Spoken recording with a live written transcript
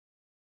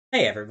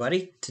Hey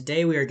everybody,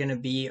 today we are going to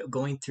be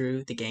going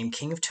through the game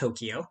King of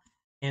Tokyo,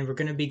 and we're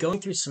going to be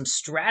going through some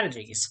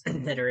strategies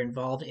that are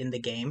involved in the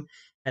game,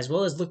 as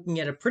well as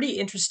looking at a pretty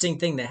interesting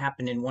thing that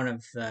happened in one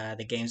of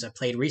the games I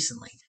played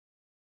recently.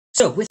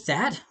 So with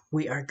that,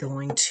 we are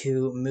going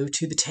to move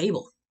to the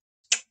table.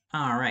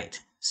 All right,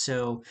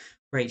 so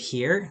right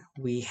here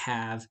we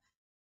have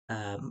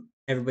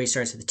everybody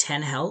starts with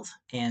 10 health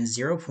and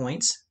 0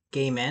 points.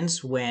 Game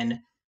ends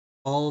when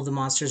all of the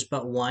monsters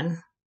but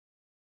one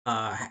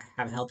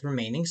have health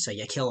remaining, so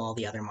you kill all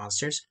the other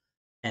monsters,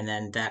 and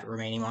then that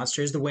remaining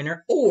monster is the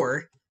winner,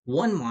 or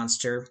one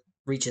monster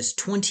reaches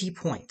 20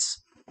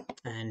 points.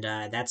 And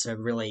that's a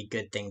really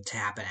good thing to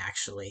happen,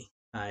 actually.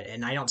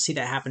 And I don't see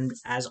that happen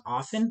as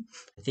often.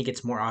 I think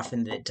it's more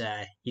often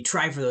that you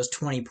try for those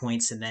 20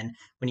 points, and then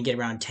when you get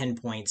around 10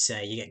 points,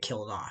 you get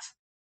killed off.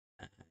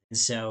 And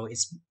so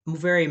it's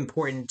very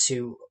important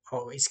to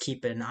always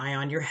keep an eye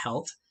on your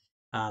health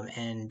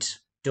and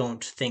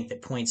don't think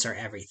that points are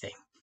everything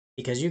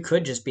because you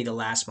could just be the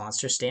last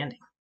monster standing.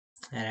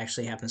 That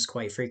actually happens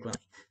quite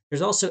frequently.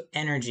 There's also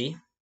energy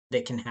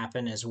that can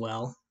happen as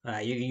well.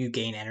 You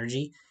gain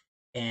energy,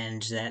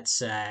 and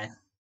that's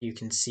you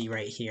can see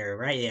right here,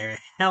 right there,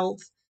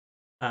 health,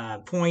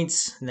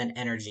 points, and then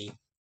energy.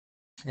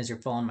 As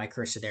you're following my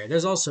cursor there.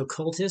 There's also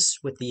Cultists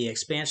with the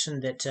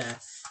expansion that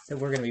we're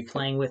going to be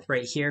playing with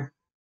right here,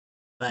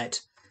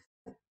 but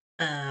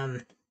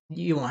um,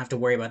 you won't have to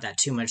worry about that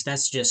too much.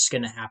 That's just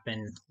going to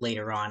happen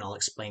later on. I'll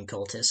explain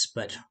Cultists,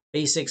 but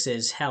basics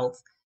is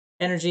health,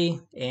 energy,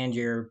 and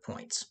your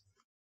points.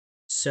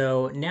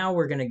 So now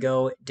we're going to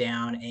go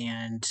down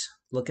and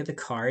look at the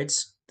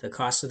cards. The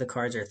cost of the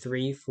cards are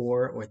 3,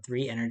 4, or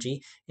 3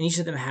 energy, and each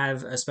of them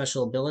have a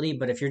special ability,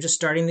 but if you're just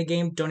starting the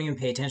game, don't even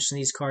pay attention to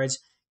these cards.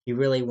 You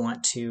really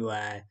want to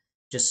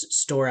just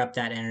store up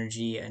that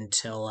energy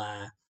until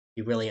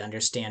you really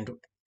understand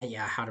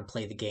how to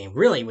play the game.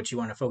 Really, what you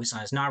want to focus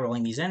on is not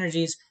rolling these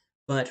energies,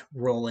 but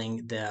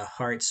rolling the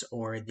hearts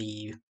or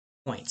the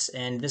points.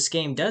 And this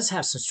game does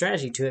have some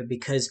strategy to it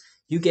because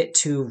you get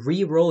to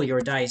re-roll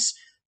your dice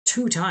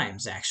 2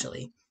 times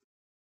actually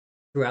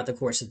throughout the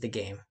course of the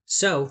game.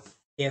 So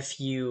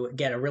if you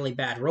get a really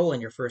bad roll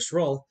in your first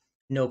roll,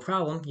 no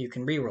problem, you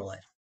can re-roll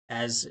it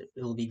as it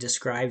will be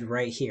described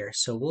right here.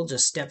 So we'll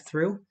just step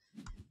through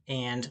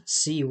and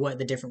see what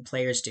the different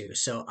players do.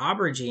 So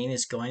Aubergine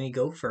is going to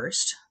go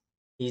first.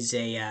 He's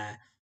a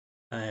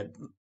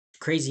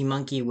crazy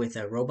monkey with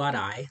a robot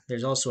eye.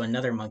 There's also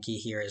another monkey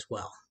here as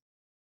well.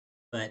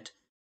 But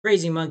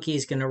crazy monkey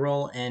is going to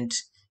roll, and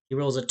he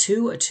rolls a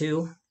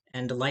 2,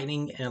 and a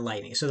lightning, and a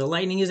lightning. So the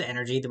lightning is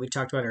energy that we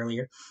talked about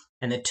earlier,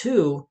 and the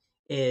 2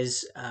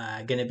 is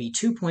going to be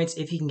 2 points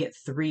if he can get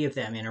 3 of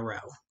them in a row.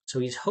 So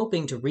he's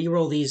hoping to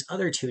re-roll these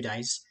other 2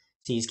 dice.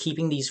 So he's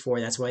keeping these 4.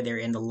 That's why they're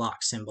in the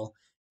lock symbol.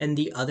 And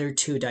the other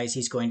 2 dice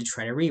he's going to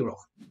try to re-roll.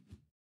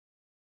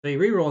 So he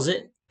re-rolls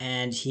it,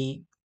 and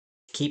he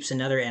keeps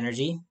another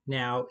energy.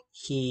 Now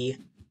he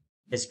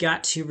has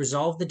got to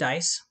resolve the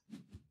dice.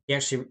 He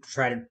actually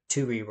tried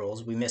 2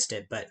 re-rolls. We missed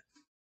it, but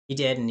he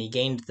did, and he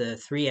gained the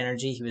 3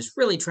 energy. He was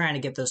really trying to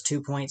get those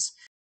 2 points.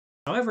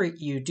 However,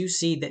 you do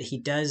see that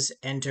he does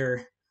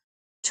enter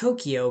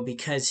Tokyo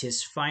because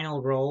his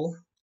final roll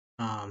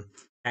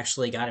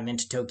actually got him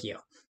into Tokyo.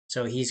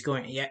 So he's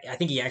going. Yeah, I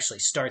think he actually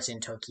starts in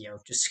Tokyo.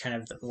 Just kind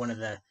of one of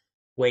the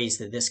ways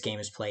that this game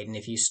is played. And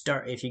if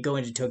you go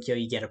into Tokyo,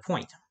 you get a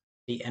point.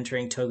 The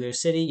entering Tokyo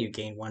City, you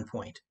gain 1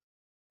 point.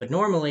 But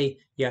normally,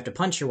 you have to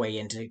punch your way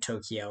into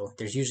Tokyo.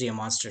 There's usually a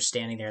monster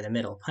standing there in the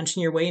middle.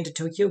 Punching your way into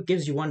Tokyo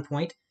gives you 1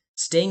 point.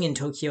 Staying in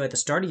Tokyo at the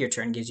start of your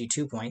turn gives you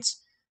 2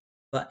 points.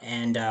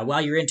 And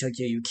while you're in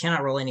Tokyo, you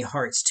cannot roll any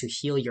hearts to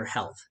heal your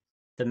health.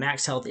 The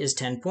max health is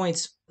 10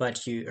 points,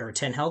 or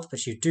 10 health,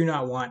 but you do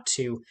not want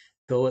to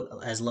go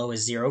as low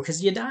as 0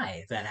 because you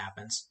die if that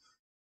happens.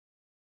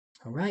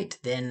 All right,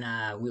 then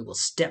we will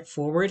step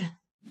forward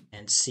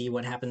and see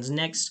what happens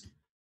next.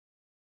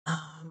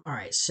 All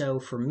right, so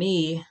for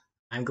me,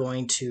 I'm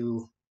going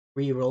to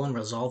re-roll and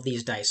resolve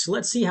these dice. So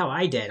let's see how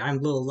I did. I'm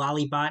little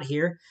Lollybot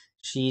here.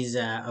 She's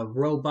a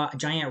robot,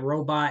 giant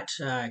robot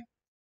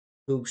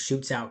who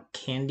shoots out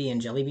candy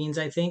and jelly beans,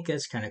 I think.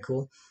 That's kind of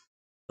cool.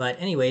 But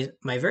anyways,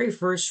 my very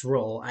first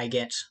roll, I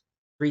get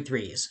 3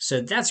 threes.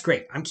 So that's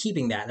great. I'm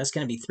keeping that. That's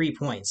going to be 3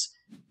 points.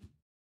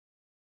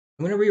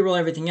 I'm going to re-roll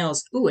everything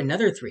else. Ooh,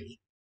 another 3.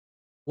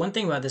 One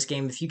thing about this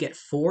game, if you get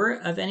 4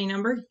 of any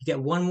number, you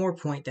get 1 more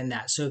point than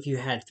that. So if you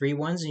had 3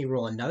 ones and you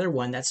roll another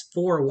 1, that's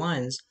 4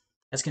 ones.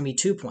 That's going to be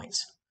 2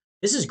 points.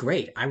 This is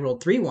great. I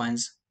rolled 3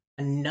 ones,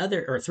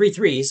 or 3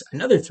 threes,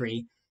 another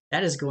 3.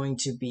 That is going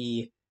to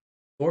be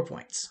 4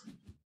 points.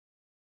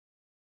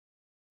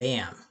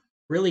 Bam.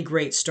 Really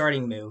great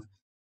starting move.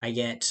 I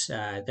get,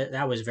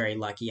 that was very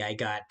lucky. I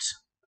got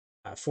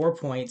 4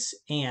 points,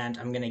 and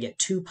I'm going to get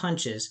 2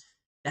 punches.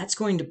 That's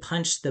going to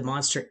punch the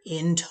monster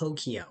in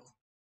Tokyo.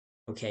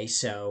 Okay,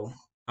 so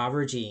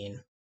Aubergine,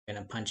 I'm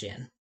going to punch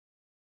in.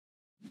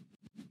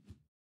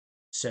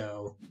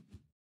 So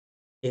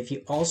if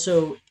you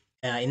also,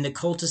 in the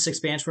Cultist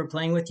expansion we're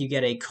playing with, you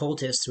get a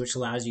Cultist, which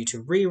allows you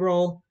to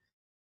re-roll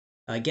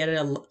get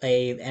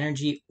a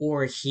energy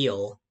or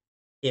heal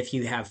if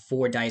you have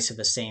 4 dice of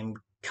the same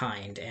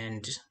kind.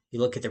 And you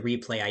look at the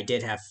replay, I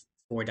did have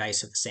 4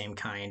 dice of the same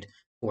kind,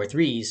 4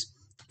 threes,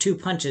 2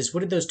 punches.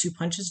 What did those 2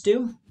 punches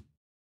do?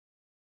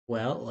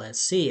 Well, let's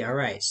see. All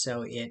right,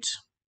 so it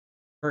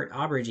hurt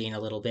Aubergine a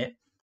little bit.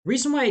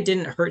 Reason why it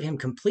didn't hurt him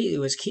completely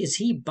was because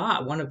he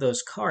bought one of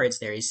those cards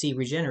there. You see,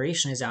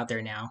 regeneration is out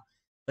there now,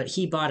 but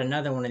he bought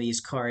another one of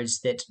these cards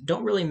that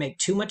don't really make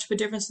too much of a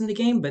difference in the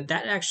game, but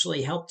that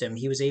actually helped him.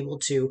 He was able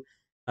to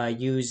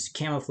use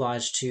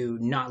camouflage to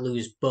not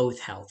lose both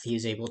health. He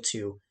was able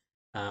to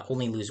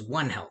only lose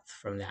 1 health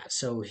from that.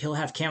 So he'll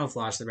have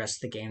camouflage the rest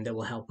of the game that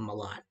will help him a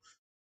lot.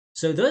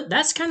 So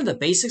that's kind of the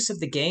basics of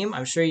the game.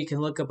 I'm sure you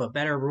can look up a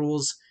better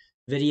rules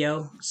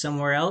video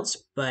somewhere else,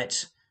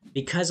 but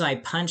because I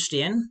punched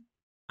in,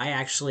 I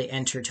actually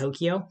enter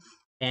Tokyo,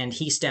 and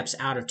he steps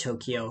out of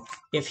Tokyo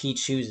if he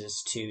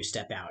chooses to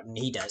step out, and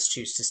he does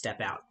choose to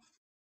step out.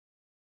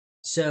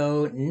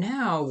 So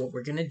now what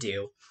we're going to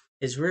do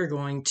is we're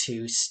going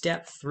to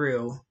step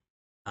through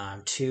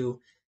to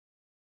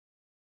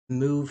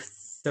move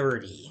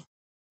 30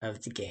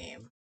 of the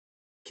game.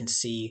 You can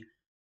see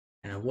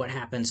what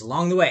happens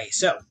along the way.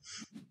 So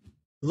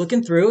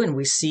looking through, and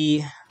we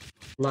see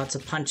lots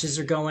of punches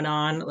are going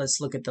on.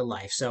 Let's look at the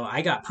life. So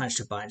I got punched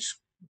a bunch,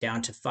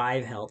 down to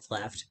 5 health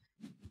left.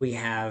 We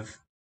have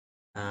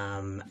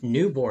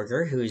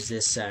Newborger, who's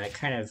this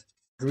kind of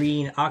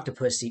green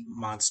octopus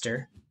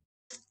monster.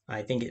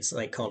 I think it's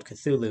like called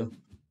Cthulhu.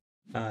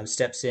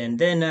 Steps in.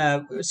 Then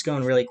it's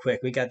going really quick.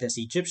 We got this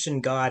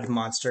Egyptian god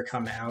monster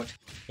come out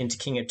into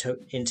King.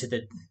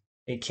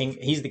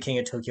 He's the king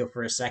of Tokyo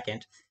for a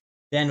second.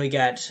 Then we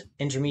got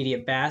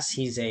Intermediate Bass.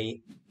 He's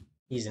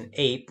an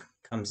ape.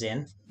 Comes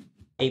in.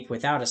 Ape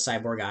without a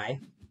cyborg eye.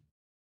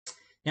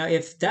 Now,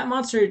 if that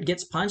monster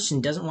gets punched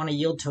and doesn't want to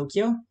yield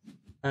Tokyo,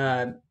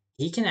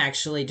 he can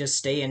actually just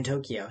stay in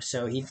Tokyo.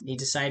 So he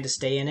decided to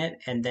stay in it,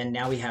 and then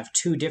now we have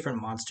 2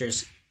 different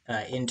monsters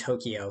in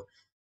Tokyo,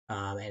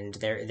 and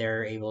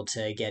they're able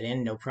to get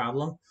in, no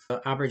problem.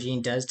 So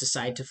Aubergine does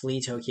decide to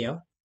flee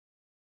Tokyo.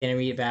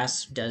 Intermediate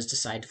Bass does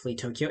decide to flee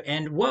Tokyo,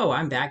 and whoa,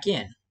 I'm back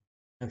in.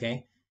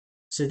 Okay,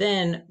 so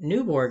then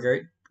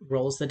Newborger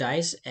rolls the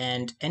dice,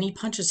 and any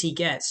punches he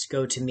gets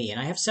go to me. And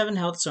I have 7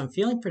 health, so I'm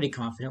feeling pretty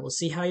confident. We'll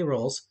see how he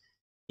rolls.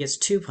 He gets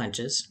 2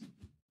 punches.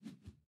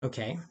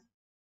 Okay.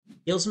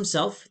 Heals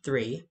himself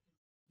 3.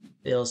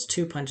 Deals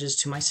 2 punches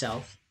to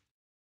myself.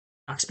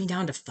 Knocks me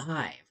down to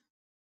 5.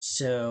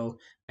 So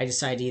I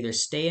decide to either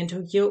stay in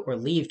Tokyo or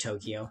leave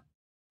Tokyo.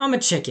 I'm a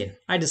chicken.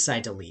 I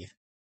decide to leave.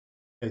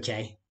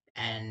 Okay.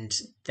 And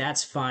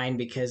that's fine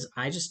because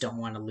I just don't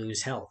want to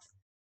lose health.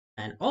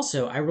 And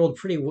also, I rolled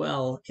pretty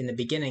well in the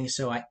beginning,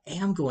 so I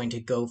am going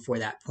to go for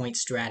that point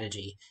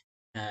strategy,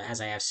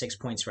 as I have 6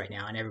 points right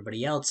now, and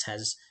everybody else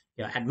has,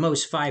 at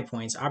most 5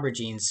 points.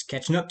 Aubergine's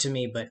catching up to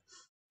me, but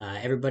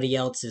everybody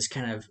else is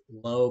kind of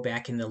low,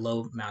 back in the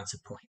low amounts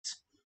of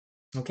points.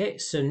 Okay,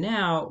 so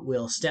now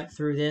we'll step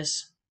through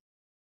this.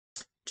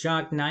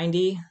 Jock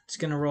 90 is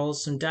going to roll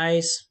some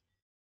dice.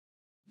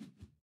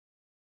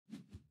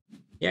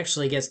 He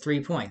actually gets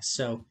 3 points,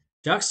 so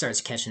Jock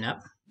starts catching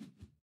up.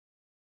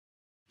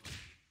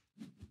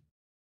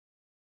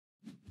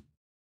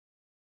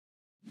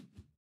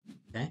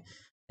 Okay,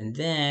 and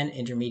then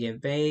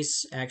Intermediate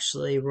Bass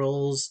actually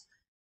rolls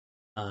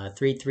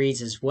 3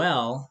 threes as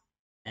well,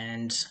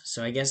 and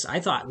so I guess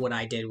I thought what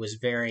I did was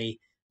very,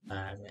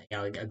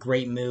 a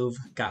great move.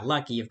 Got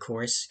lucky, of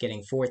course,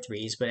 getting 4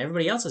 threes, but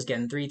everybody else is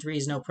getting 3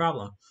 threes, no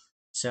problem.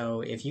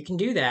 So if you can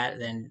do that,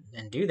 then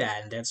do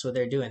that, and that's what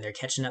they're doing. They're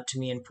catching up to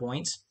me in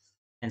points,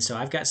 and so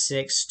I've got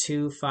 6,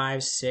 2,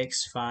 5,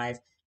 6, 5,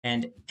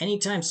 and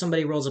anytime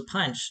somebody rolls a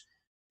punch,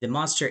 the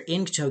monster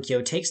in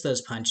Tokyo takes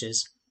those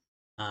punches.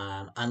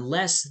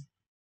 Unless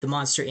the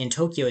monster in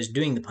Tokyo is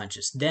doing the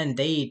punches, then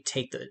they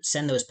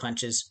send those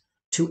punches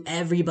to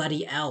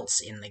everybody else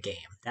in the game.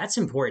 That's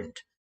important.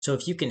 So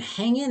if you can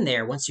hang in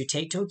there once you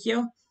take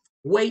Tokyo,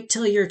 wait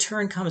till your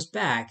turn comes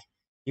back,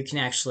 you can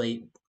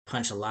actually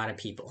punch a lot of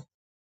people.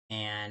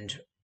 And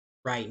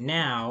right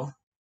now,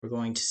 we're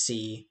going to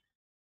see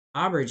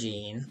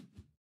Aubergine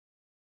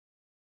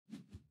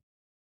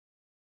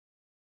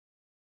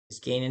is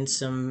gaining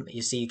some,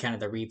 you see kind of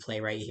the replay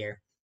right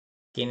here,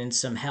 gaining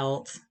some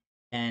health,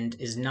 and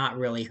is not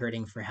really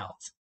hurting for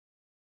health.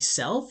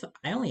 Myself,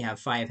 I only have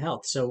 5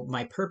 health, so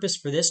my purpose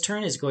for this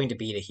turn is going to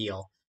be to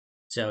heal.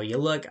 So you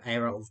look, I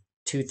rolled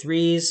 2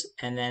 threes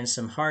and then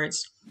some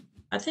hearts.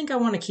 I think I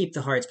want to keep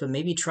the hearts, but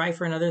maybe try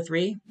for another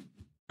 3.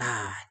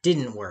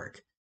 Didn't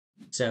work.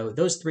 So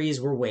those 3s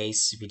were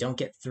wastes. If you don't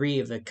get 3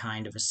 of the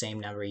kind of the same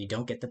number, you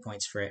don't get the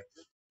points for it.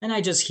 Then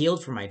I just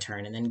healed for my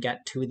turn and then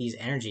got 2 of these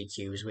energy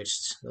cubes,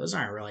 which those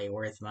aren't really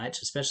worth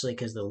much, especially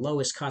because the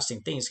lowest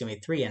costing thing is going to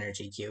be 3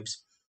 energy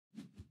cubes.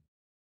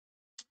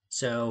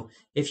 So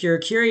if you're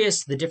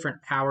curious the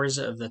different powers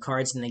of the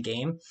cards in the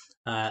game,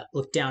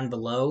 look down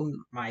below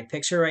my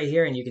picture right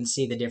here and you can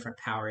see the different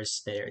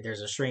powers.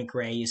 There's a shrink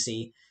ray, you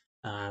see,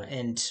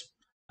 and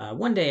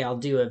One day I'll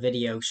do a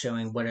video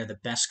showing what are the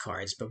best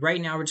cards, but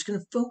right now we're just going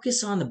to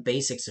focus on the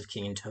basics of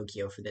King in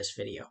Tokyo for this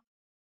video.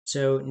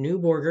 So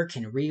Newborger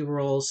can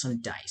re-roll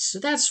some dice. So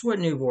that's what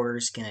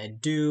Newborger's going to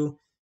do.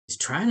 He's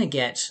trying to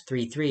get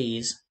 3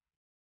 threes,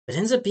 but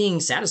ends up being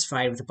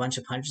satisfied with a bunch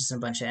of punches and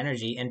a bunch of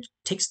energy and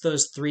takes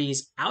those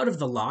threes out of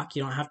the lock.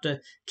 You don't have to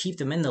keep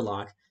them in the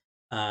lock,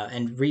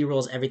 and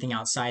re-rolls everything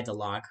outside the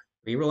lock,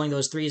 re-rolling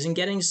those threes and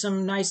getting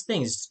some nice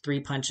things.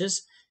 3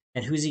 punches.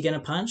 And who's he going to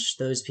punch?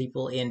 Those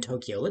people in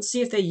Tokyo. Let's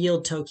see if they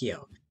yield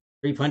Tokyo.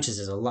 3 punches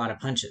is a lot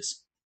of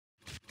punches.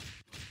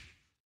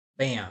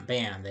 Bam,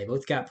 bam. They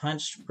both got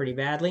punched pretty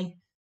badly.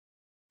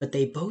 But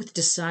they both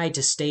decide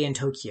to stay in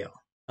Tokyo.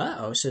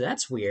 Uh-oh, so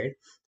that's weird.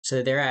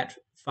 So they're at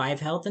 5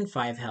 health and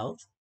 5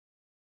 health.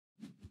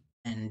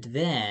 And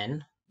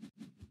then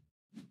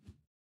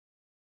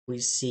we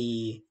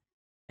see...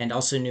 And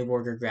also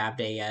Newborger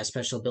grabbed a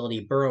special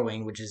ability,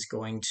 Burrowing, which is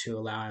going to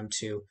allow him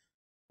to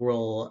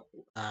roll,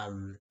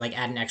 like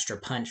add an extra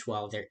punch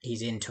while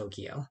he's in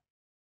Tokyo.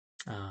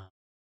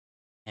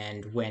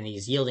 And when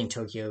he's yielding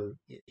Tokyo,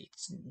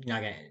 it's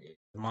not gonna,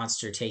 the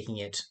monster taking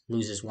it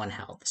loses 1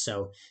 health.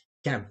 So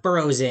kind of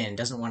burrows in,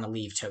 doesn't want to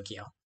leave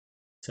Tokyo.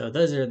 So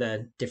those are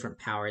the different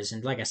powers.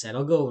 And like I said,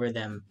 I'll go over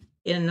them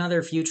in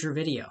another future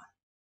video.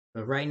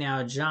 But right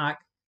now, Jock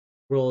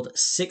rolled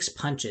 6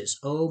 punches.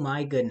 Oh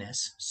my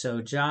goodness.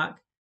 So Jock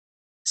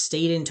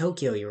stayed in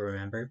Tokyo, you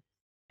remember.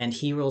 And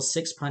he rolls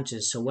 6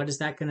 punches. So what is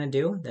that going to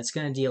do? That's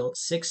going to deal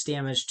 6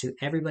 damage to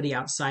everybody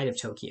outside of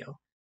Tokyo.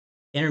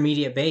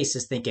 Intermediate base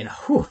is thinking,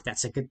 whew,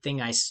 that's a good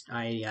thing I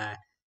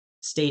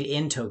stayed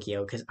in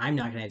Tokyo because I'm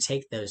not going to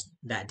take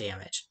that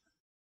damage.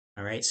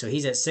 All right, so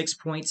he's at 6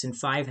 points and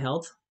 5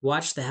 health.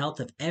 Watch the health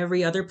of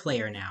every other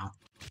player now.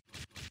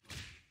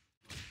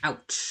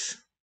 Ouch.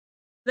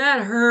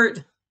 That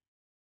hurt.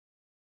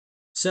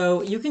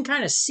 So you can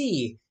kind of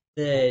see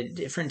the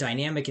different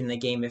dynamic in the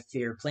game. If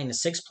you're playing a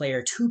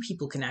 6-player, 2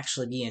 people can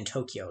actually be in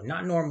Tokyo.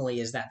 Not normally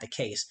is that the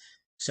case.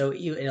 So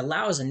it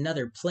allows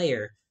another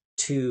player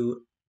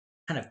to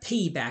kind of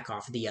piggyback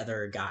off the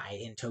other guy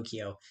in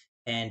Tokyo.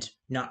 And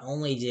not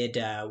only did,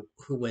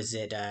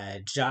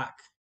 Jock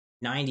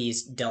 90s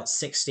dealt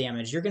 6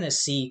 damage, you're going to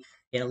see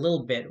in a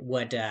little bit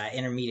what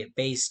intermediate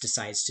base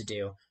decides to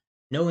do,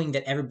 knowing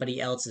that everybody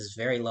else is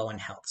very low in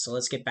health. So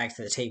let's get back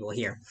to the table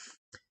here.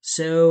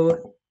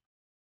 So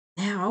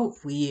now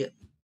we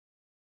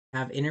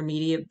have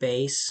intermediate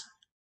base.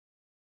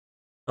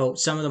 Oh,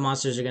 some of the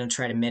monsters are going to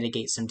try to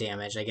mitigate some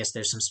damage. I guess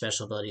there's some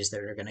special abilities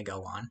that are going to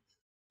go on.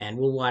 And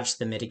we'll watch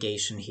the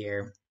mitigation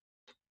here.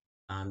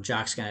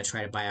 Jock's going to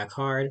try to buy a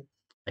card.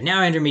 But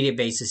now intermediate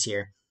base is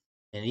here.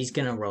 And he's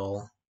going to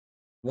roll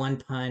 1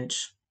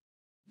 punch.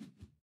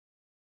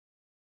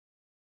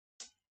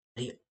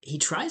 He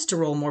tries to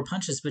roll more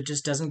punches, but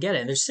just doesn't get it.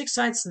 And there's 6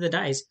 sides to the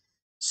dice.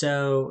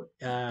 So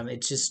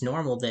it's just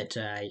normal that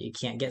you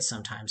can't get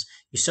sometimes.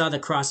 You saw the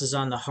crosses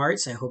on the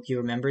hearts. I hope you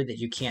remember that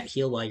you can't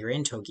heal while you're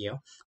in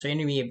Tokyo. So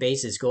intermediate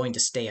base is going to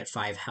stay at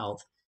 5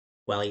 health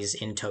while he's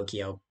in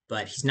Tokyo.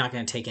 But he's not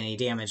going to take any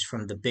damage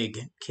from the big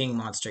king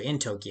monster in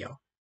Tokyo.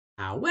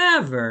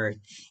 However,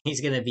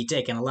 he's going to be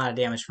taking a lot of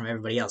damage from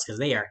everybody else because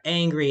they are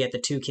angry at the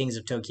 2 kings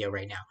of Tokyo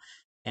right now.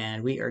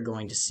 And we are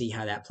going to see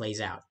how that plays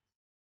out.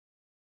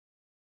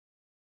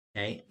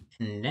 Okay,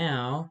 and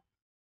now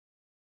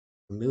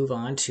move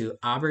on to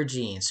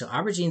Aubergine. So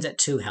Aubergine's at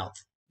 2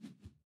 health.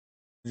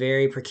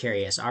 Very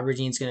precarious.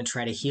 Aubergine's going to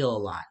try to heal a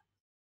lot.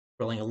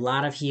 Rolling a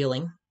lot of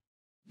healing.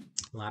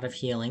 A lot of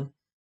healing.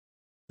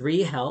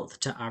 3 health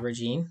to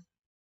Aubergine.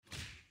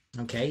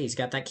 Okay, he's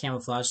got that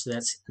camouflage, so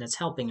that's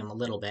helping him a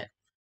little bit.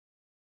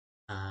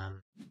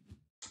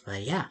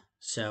 But yeah,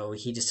 so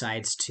he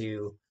decides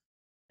to...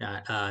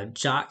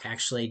 Jock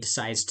actually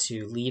decides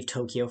to leave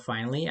Tokyo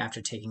finally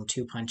after taking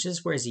 2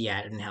 punches. Where's he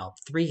at in health?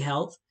 3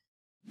 health.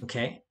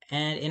 Okay,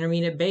 and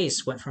intermediate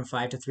base went from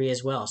 5 to 3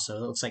 as well. So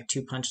it looks like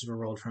 2 punches were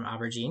rolled from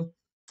Aubergine.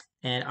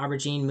 And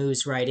Aubergine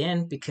moves right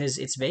in because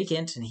it's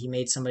vacant and he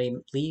made somebody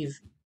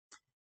leave.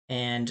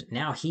 And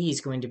now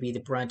he's going to be the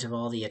brunt of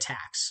all the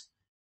attacks,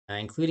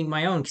 including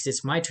my own because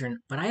it's my turn.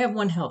 But I have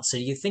 1 health. So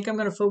do you think I'm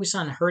going to focus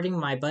on hurting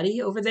my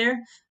buddy over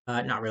there?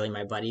 Not really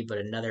my buddy, but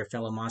another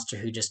fellow monster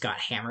who just got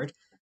hammered.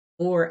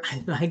 Or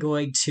am I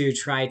going to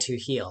try to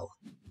heal?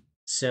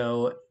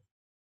 So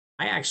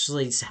I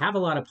actually have a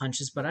lot of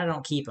punches, but I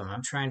don't keep them.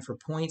 I'm trying for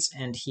points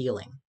and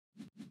healing.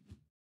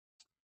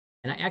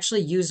 And I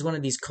actually used one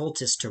of these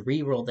cultists to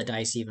re-roll the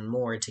dice even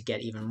more to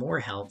get even more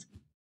health.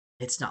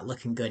 It's not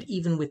looking good.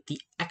 Even with the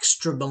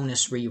extra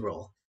bonus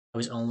re-roll, I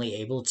was only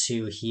able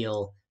to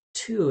heal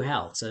 2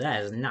 health. So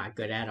that is not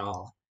good at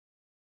all.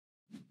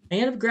 I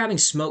ended up grabbing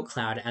Smoke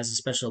Cloud as a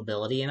special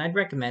ability, and I'd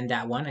recommend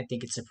that one. I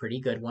think it's a pretty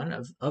good one.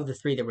 Of the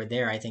 3 that were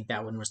there, I think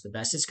that one was the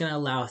best. It's going to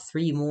allow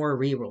 3 more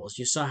rerolls.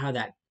 You saw how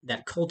that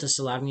cultist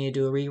allowed me to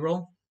do a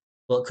reroll?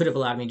 Well, it could have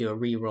allowed me to do a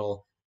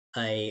reroll,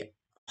 a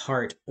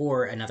heart,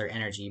 or another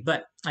energy,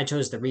 but I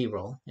chose the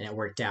reroll, and it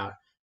worked out.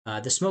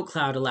 The Smoke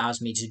Cloud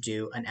allows me to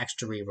do an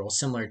extra reroll,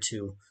 similar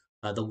to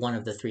the one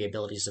of the 3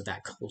 abilities of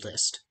that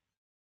cultist.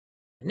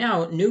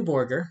 Now,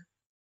 Newborger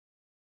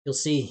You'll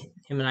see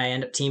him and I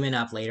end up teaming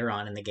up later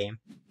on in the game.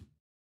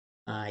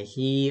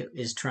 He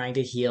is trying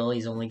to heal.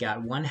 He's only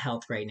got 1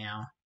 health right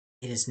now.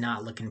 It is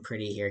not looking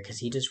pretty here because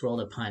he just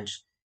rolled a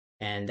punch.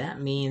 And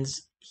that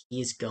means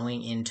he's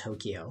going in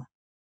Tokyo.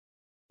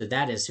 So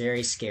that is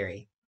very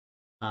scary.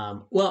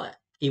 Well,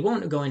 he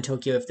won't go in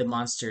Tokyo if the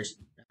monster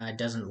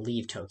doesn't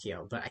leave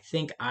Tokyo. But I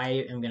think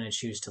I am going to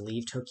choose to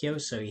leave Tokyo.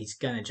 So he's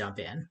going to jump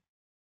in.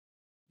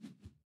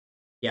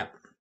 Yep.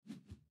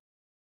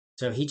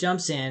 So he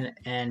jumps in,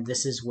 and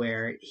this is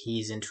where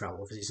he's in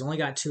trouble because he's only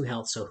got 2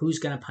 health. So who's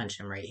going to punch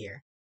him right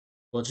here?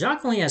 Well,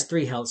 Jock only has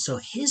 3 health, so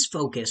his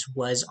focus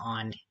was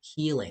on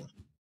healing.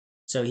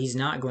 So he's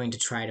not going to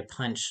try to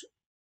punch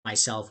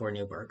myself or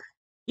Newberg.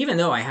 Even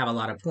though I have a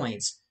lot of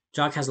points,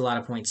 Jock has a lot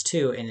of points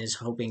too and is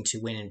hoping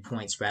to win in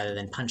points rather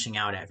than punching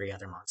out every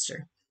other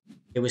monster.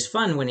 It was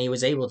fun when he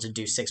was able to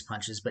do 6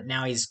 punches, but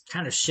now he's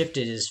kind of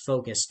shifted his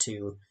focus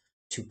to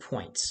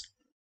points.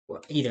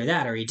 Well, either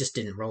that or he just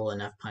didn't roll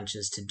enough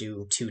punches to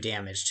do 2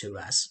 damage to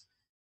us,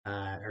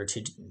 or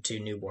to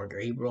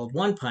Newborger. He rolled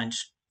 1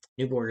 punch.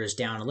 Newborger's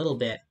down a little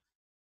bit.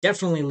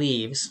 Definitely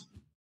leaves.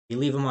 You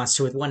leave a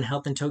monster with 1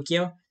 health in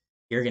Tokyo,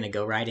 you're going to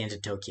go right into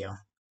Tokyo.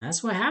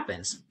 That's what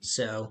happens.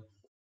 So,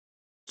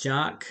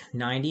 Jock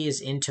 90 is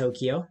in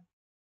Tokyo.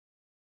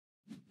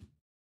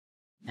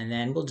 And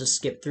then we'll just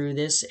skip through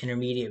this.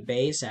 Intermediate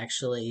base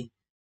actually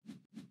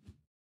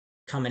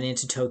coming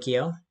into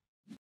Tokyo.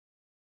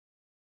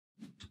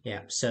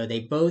 Yeah, so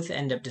they both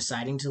end up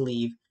deciding to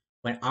leave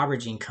when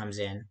Aubergine comes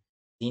in.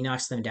 He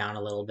knocks them down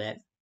a little bit.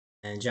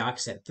 And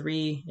Jock's at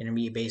 3,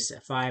 intermediate base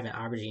at 5, and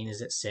Aubergine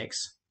is at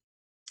 6.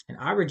 And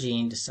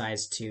Aubergine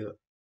decides to...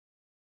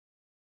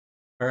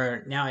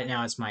 Or now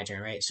it's my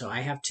turn, right? So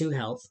I have 2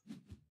 health.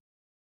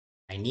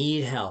 I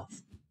need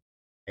health.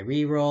 I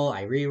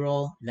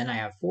reroll, then I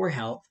have 4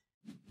 health.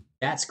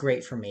 That's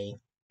great for me.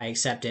 I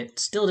accept it.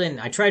 Still didn't...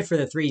 I tried for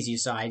the 3s you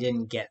saw. I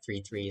didn't get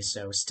 3 3s,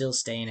 so still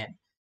staying at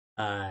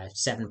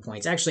 7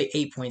 points. Actually,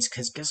 8 points,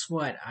 because guess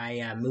what?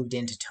 I moved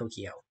into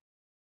Tokyo.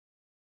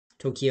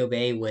 Tokyo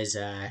Bay was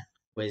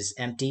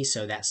empty,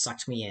 so that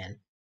sucked me in.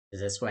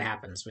 Because that's what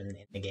happens in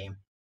the game.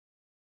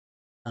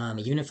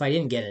 Even if I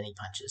didn't get any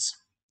punches.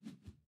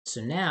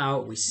 So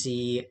now we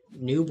see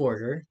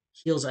Newborger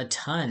heals a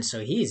ton, so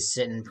he's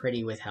sitting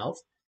pretty with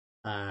health.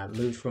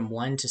 Moved from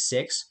 1 to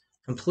 6.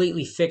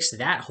 Completely fixed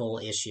that whole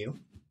issue.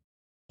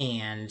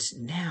 And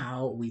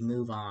now we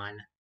move on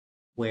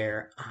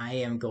where I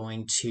am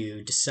going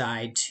to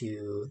decide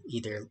to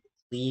either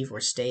leave or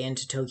stay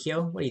into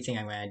Tokyo. What do you think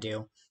I'm going to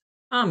do?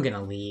 I'm going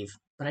to leave.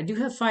 But I do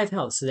have 5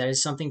 health, so that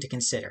is something to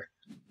consider.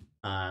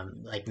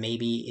 Like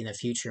maybe in the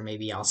future,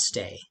 maybe I'll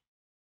stay.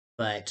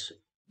 But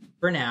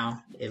for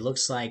now, it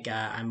looks like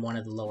I'm one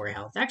of the lower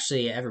health.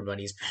 Actually,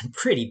 everybody's been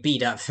pretty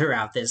beat up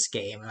throughout this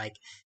game. Like,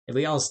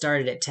 we all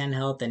started at 10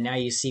 health, and now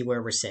you see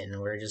where we're sitting.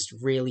 We're just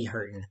really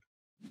hurting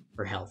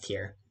for health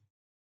here.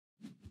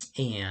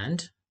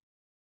 And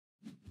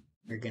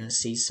we're going to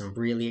see some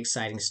really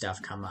exciting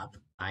stuff come up.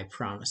 I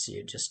promise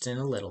you, just in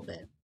a little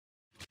bit.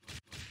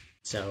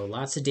 So,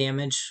 lots of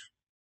damage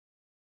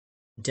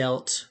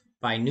dealt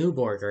by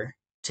Newborger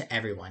to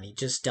everyone. He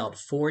just dealt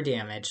 4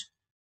 damage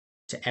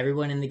to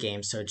everyone in the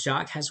game. So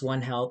Jock has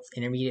 1 health,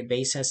 intermediate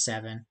base has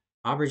 7,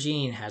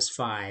 Aubergine has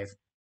 5,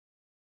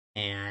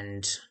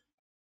 and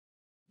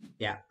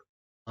yeah,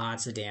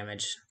 lots of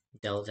damage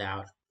dealt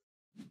out.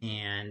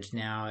 And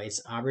now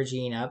it's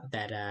Aubergine up,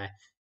 that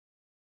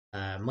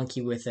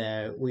monkey with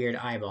a weird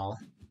eyeball.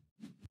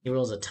 He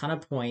rolls a ton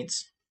of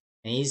points,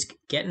 and he's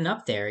getting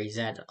up there. He's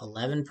at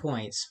 11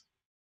 points.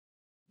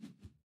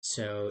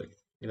 So,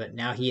 but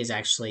now he is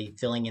actually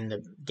filling in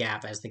the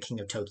gap as the King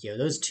of Tokyo.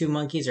 Those 2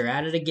 monkeys are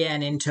at it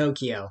again in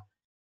Tokyo.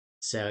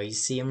 So you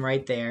see them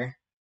right there.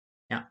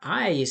 Now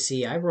you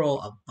see, I roll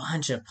a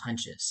bunch of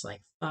punches,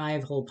 like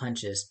 5 whole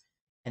punches.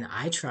 And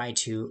I try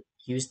to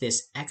use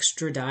this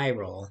extra die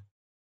roll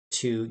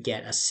to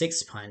get a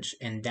 6th punch.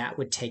 And that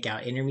would take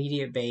out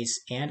intermediate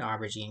base and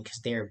Aubergine because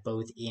they are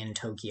both in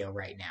Tokyo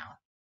right now.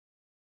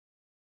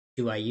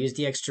 Do I use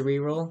the extra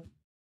reroll?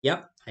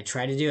 Yep, I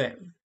try to do it.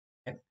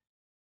 Yep.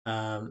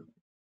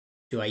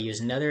 Do I use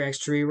another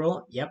extra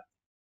reroll? Yep,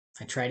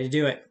 I try to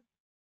do it.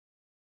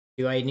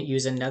 Do I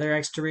use another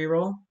extra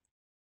reroll?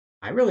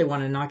 I really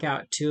want to knock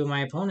out 2 of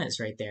my opponents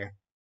right there.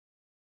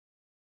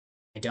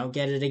 I don't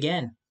get it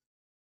again.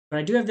 But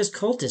I do have this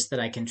Cultist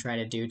that I can try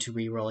to do to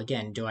reroll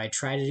again. Do I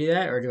try to do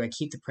that, or do I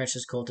keep the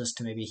Precious Cultist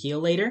to maybe heal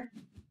later?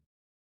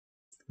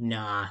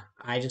 Nah,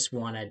 I just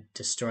want to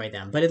destroy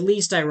them. But at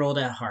least I rolled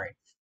a heart.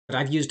 But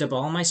I've used up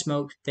all my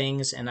smoke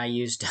things, and I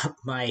used up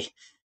my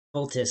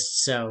Cultist,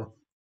 so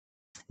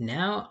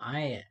now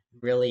I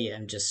really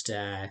am just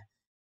kind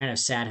of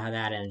sad how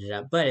that ended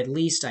up. But at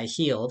least I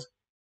healed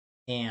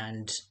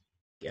and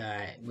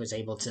was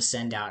able to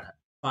send out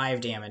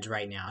 5 damage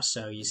right now.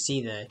 So you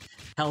see the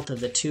health of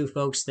the 2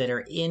 folks that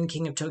are in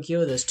King of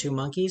Tokyo, those 2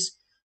 monkeys,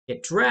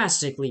 get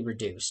drastically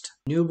reduced.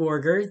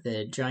 Newborger,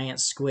 the giant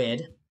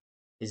squid,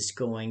 is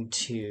going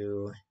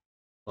to...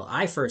 Well,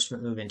 I first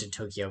move into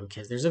Tokyo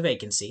because there's a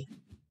vacancy.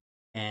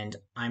 and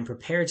I'm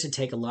prepared to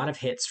take a lot of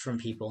hits from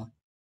people.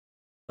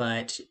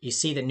 But you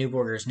see that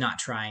Newborger is not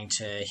trying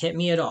to hit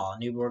me at all.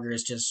 Newborger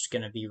is just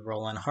going to be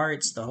rolling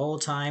hearts the whole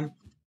time.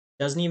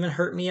 Doesn't even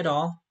hurt me at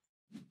all.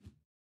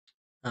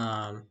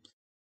 And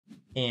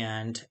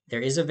there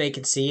is a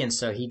vacancy, and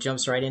so he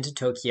jumps right into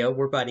Tokyo.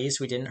 We're buddies.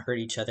 We didn't hurt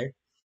each other.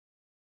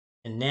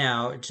 And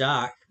now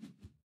Jock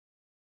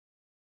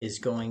is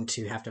going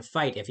to have to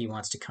fight if he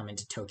wants to come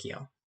into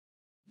Tokyo.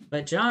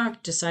 But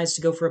Jock decides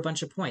to go for a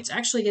bunch of points,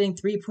 actually getting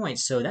 3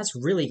 points, so that's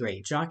really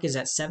great. Jock is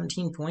at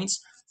 17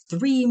 points,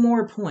 3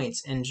 more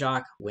points, and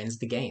Jock wins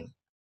the game.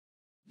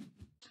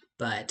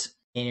 But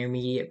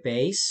intermediate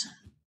base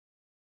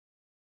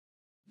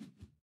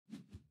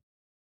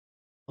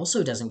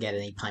also doesn't get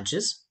any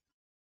punches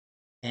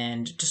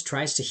and just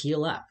tries to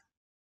heal up.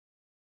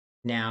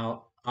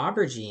 Now,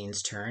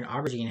 Aubergine's turn.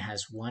 Aubergine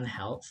has 1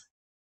 health.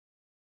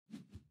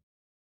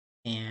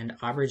 And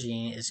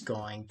Aubergine is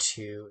going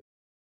to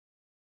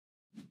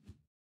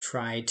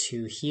try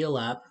to heal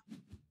up.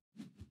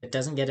 It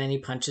doesn't get any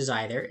punches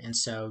either, and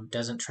so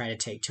doesn't try to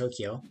take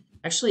Tokyo.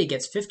 Actually, it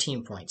gets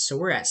 15 points, so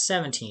we're at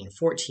 17,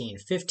 14,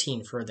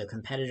 15 for the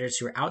competitors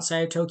who are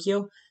outside of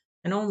Tokyo,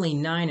 and only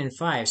 9 and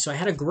 5. So I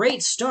had a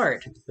great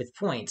start with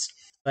points,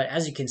 but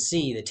as you can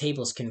see, the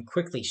tables can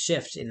quickly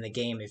shift in the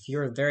game. If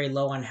you're very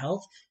low on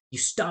health, you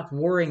stop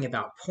worrying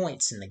about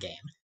points in the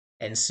game.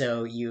 And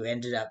so you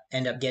end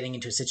up getting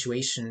into a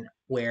situation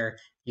where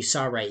you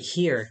saw right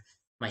here,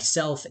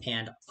 myself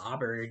and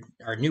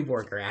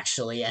Newborger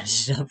actually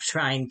ended up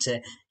trying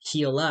to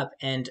heal up.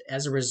 And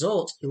as a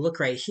result, you look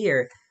right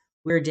here,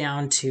 we're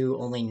down to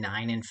only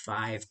 9 and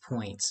 5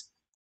 points.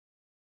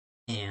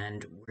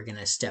 And we're going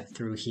to step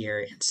through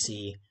here and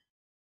see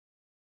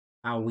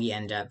how we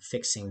end up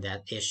fixing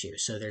that issue.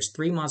 So there's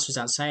 3 monsters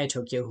outside of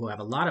Tokyo who have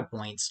a lot of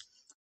points.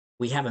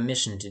 We have a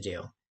mission to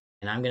do,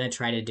 and I'm going to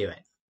try to do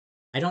it.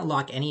 I don't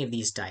lock any of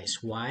these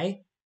dice.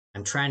 Why?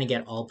 I'm trying to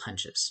get all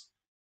punches.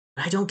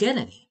 But I don't get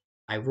any.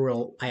 I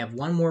have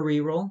 1 more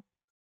reroll.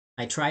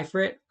 I try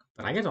for it,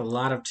 but I get a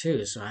lot of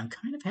 2s, so I'm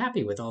kind of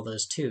happy with all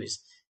those 2s.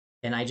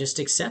 And I just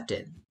accept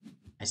it.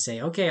 I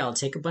say, okay, I'll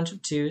take a bunch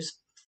of 2s.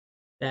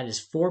 That is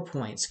 4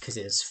 points because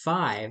it is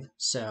 5.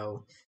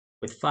 So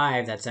with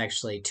 5, that's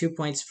actually 2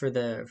 points for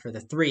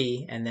the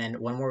 3, and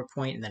then 1 more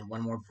point, and then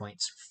 1 more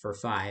point for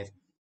 5.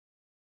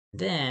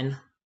 Then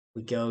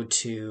we go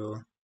to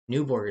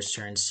Newborger's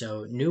turn.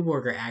 So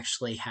Newborger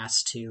actually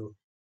has to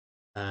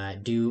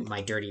do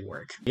my dirty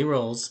work. He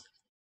rolls,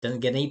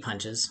 doesn't get any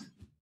punches,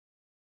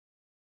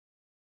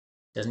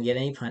 doesn't get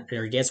any punch,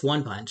 or gets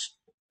 1 punch,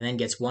 and then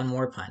gets 1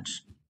 more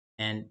punch,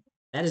 and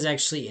that is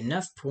actually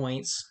enough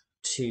points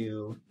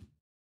to.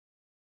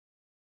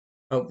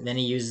 Oh, then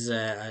he uses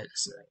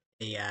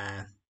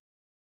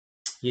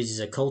uses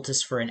a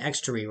Cultist for an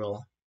extra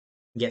reroll,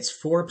 gets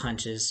 4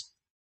 punches,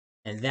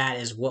 and that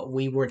is what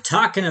we were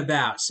talking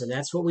about. So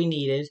that's what we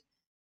needed,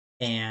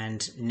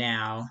 and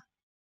now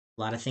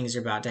a lot of things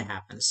are about to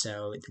happen.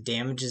 So the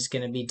damage is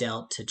going to be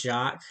dealt to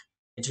Jock,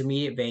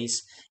 intermediate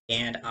base,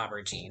 and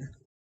Aubergine.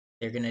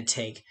 They're going to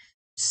take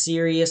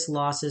serious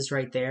losses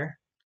right there,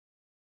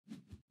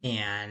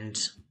 and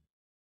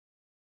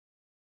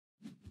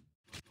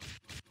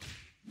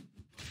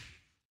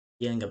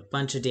dealing a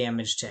bunch of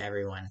damage to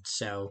everyone.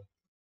 So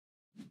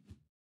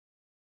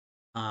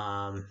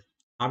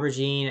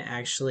Aubergine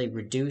actually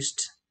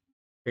reduced,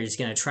 or he's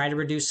going to try to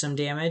reduce some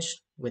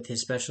damage with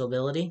his special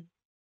ability,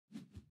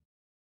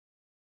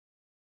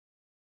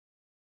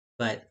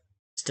 but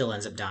still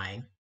ends up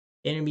dying.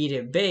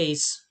 Intermediate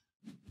base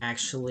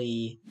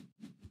actually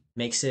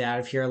makes it out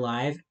of here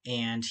alive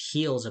and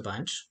heals a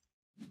bunch.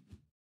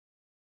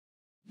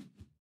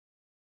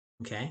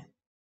 Okay,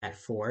 at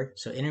 4.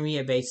 So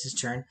intermediate base's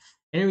turn.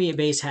 Intermediate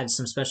base had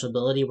some special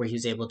ability where he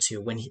was able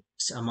to, when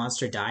a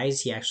monster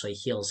dies, he actually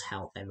heals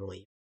health, I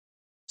believe.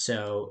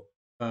 So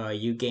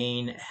you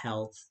gain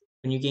health.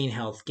 When you gain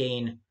health,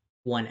 gain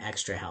 1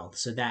 extra health.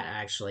 So that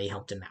actually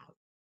helped him out.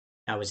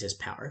 That was his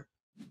power.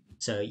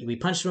 So we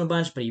punched him a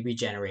bunch, but he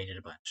regenerated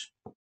a bunch.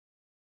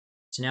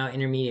 So now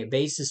intermediate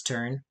base's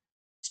turn.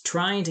 He's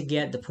trying to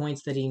get the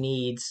points that he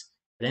needs,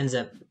 but ends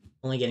up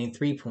only getting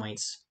 3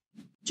 points.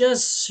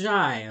 Just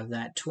shy of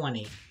that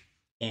 20.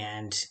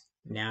 And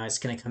now it's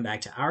going to come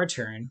back to our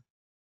turn.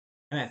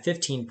 I'm at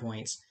 15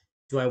 points.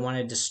 Do I want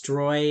to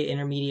destroy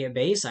intermediate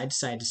base? I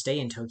decided to stay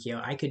in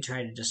Tokyo. I could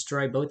try to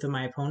destroy both of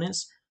my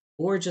opponents,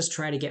 or just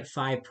try to get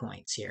 5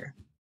 points here.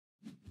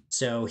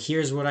 So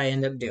here's what I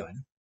end up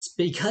doing.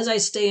 Because I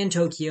stay in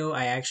Tokyo,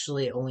 I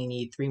actually only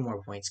need 3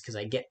 more points because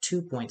I get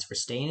 2 points for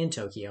staying in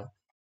Tokyo.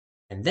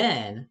 And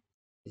then,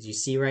 as you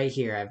see right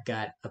here, I've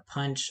got a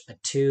punch, a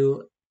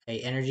 2, an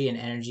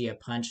energy, a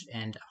punch,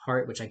 and a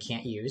heart, which I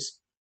can't use.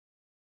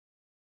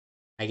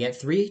 I get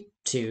 3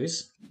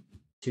 2s.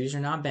 2s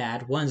are not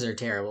bad. 1s are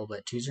terrible,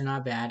 but 2s are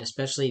not bad,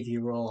 especially if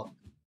you roll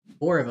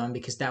 4 of them,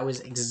 because that was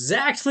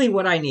exactly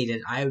what I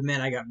needed. I admit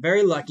I got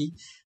very lucky.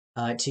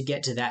 to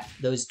get to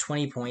those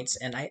 20 points,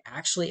 and I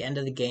actually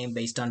ended the game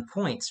based on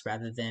points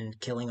rather than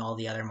killing all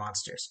the other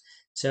monsters.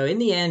 So in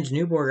the end,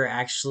 Newborger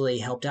actually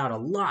helped out a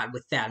lot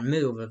with that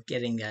move of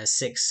getting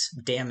 6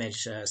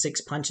 damage,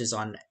 6 punches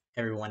on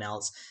everyone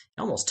else.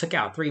 He almost took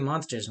out 3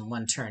 monsters in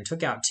one turn,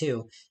 took out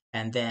 2,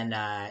 and then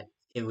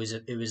it was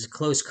a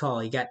close call.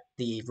 He got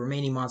the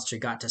remaining monster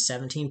got to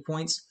 17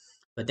 points,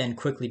 but then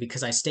quickly,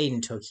 because I stayed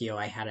in Tokyo,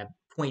 I had a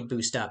point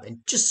boost up and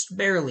just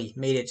barely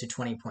made it to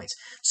 20 points.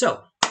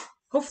 So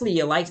hopefully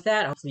you liked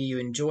that. Hopefully you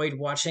enjoyed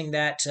watching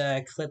that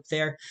clip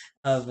there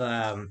of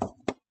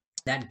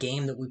that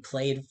game that we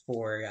played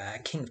for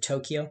King of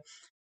Tokyo.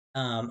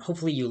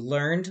 Hopefully you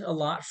learned a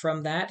lot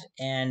from that,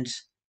 and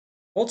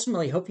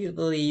ultimately,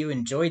 hopefully you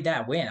enjoyed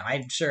that win.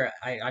 I'm sure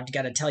I've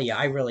got to tell you,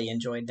 I really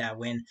enjoyed that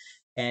win,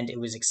 and it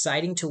was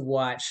exciting to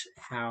watch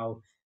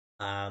how,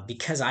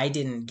 because I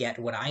didn't get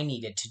what I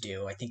needed to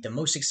do. I think the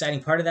most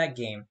exciting part of that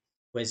game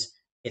was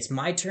it's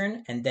my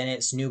turn, and then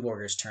it's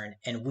Newborger's turn,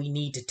 and we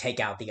need to take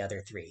out the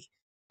other 3.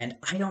 And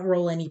I don't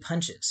roll any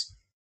punches,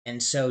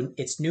 and so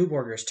it's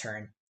Newborger's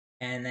turn,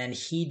 and then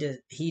he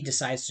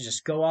decides to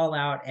just go all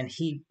out, and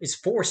he is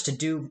forced to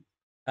do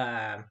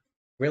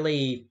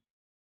really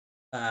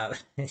uh,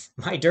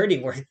 my dirty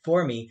work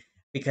for me,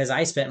 because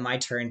I spent my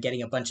turn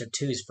getting a bunch of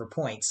 2s for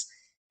points,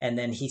 and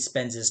then he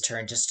spends his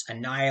turn just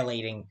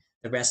annihilating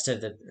the rest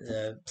of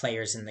the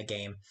players in the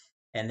game.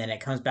 And then it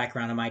comes back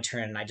around to my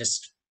turn, and I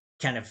just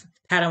kind of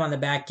pat him on the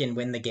back and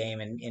win the game,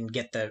 and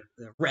get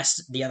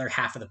the other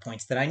half of the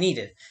points that I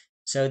needed.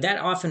 So that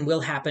often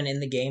will happen in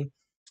the game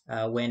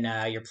when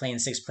you're playing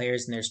 6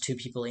 players and there's 2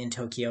 people in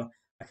Tokyo.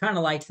 I kind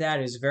of liked that.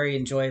 It was very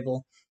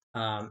enjoyable.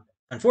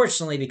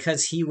 Unfortunately,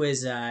 because he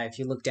was, if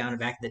you look down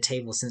back at the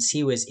table, since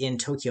he was in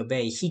Tokyo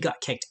Bay, he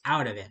got kicked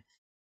out of it,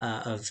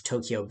 of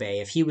Tokyo Bay.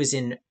 If he was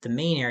in the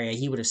main area,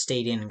 he would have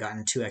stayed in and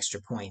gotten 2 extra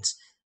points.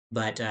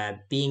 But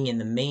being in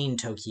the main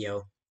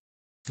Tokyo,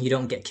 you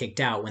don't get kicked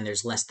out when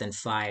there's less than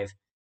 5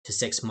 to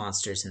 6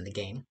 monsters in the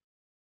game.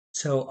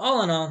 So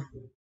all in all,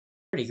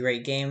 pretty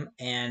great game,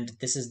 and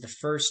this is the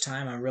first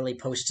time I'm really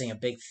posting a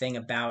big thing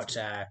about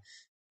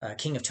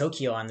King of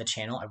Tokyo on the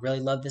channel. I really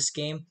love this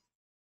game.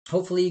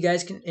 Hopefully you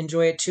guys can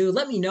enjoy it too.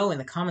 Let me know in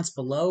the comments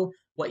below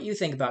what you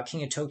think about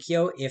King of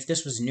Tokyo, if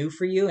this was new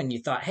for you and you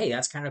thought, hey,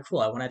 that's kind of cool,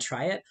 I want to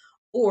try it.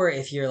 Or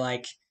if you're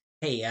like,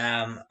 hey,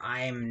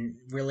 I'm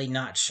really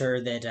not sure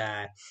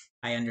that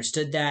I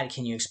understood that.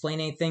 Can you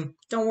explain anything?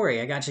 Don't worry,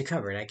 I got you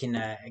covered. I can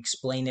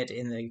explain it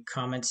in the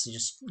comments.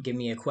 Just give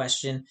me a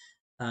question.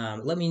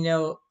 Let me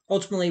know,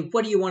 ultimately,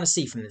 what do you want to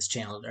see from this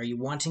channel? Are you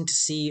wanting to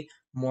see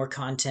more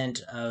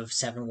content of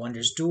Seven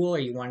Wonders Duel? Are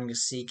you wanting to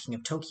see King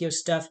of Tokyo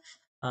stuff?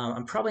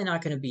 I'm probably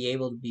not going to be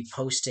able to be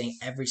posting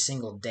every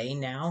single day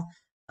now,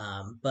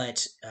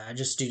 but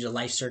just due to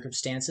life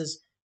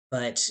circumstances.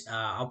 But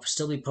I'll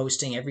still be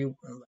posting every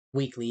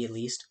weekly at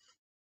least,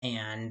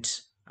 and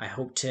I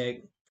hope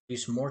to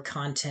produce more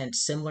content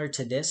similar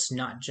to this,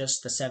 not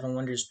just the Seven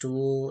Wonders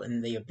Duel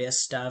and the Abyss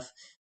stuff,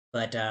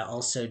 but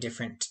also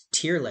different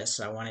tier lists.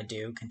 I want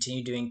to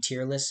continue doing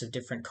tier lists of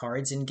different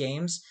cards in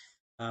games.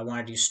 I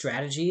want to do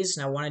strategies,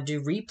 and I want to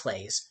do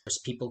replays.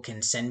 People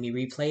can send me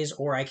replays,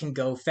 or I can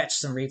go fetch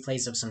some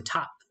replays of some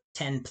top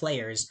 10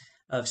 players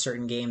of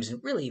certain games and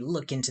really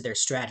look into their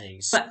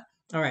strategies. But,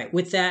 all right,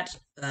 with that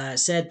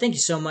said, thank you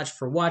so much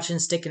for watching,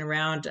 sticking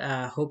around.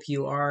 Hope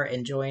you are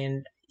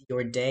enjoying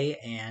your day,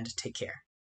 and take care.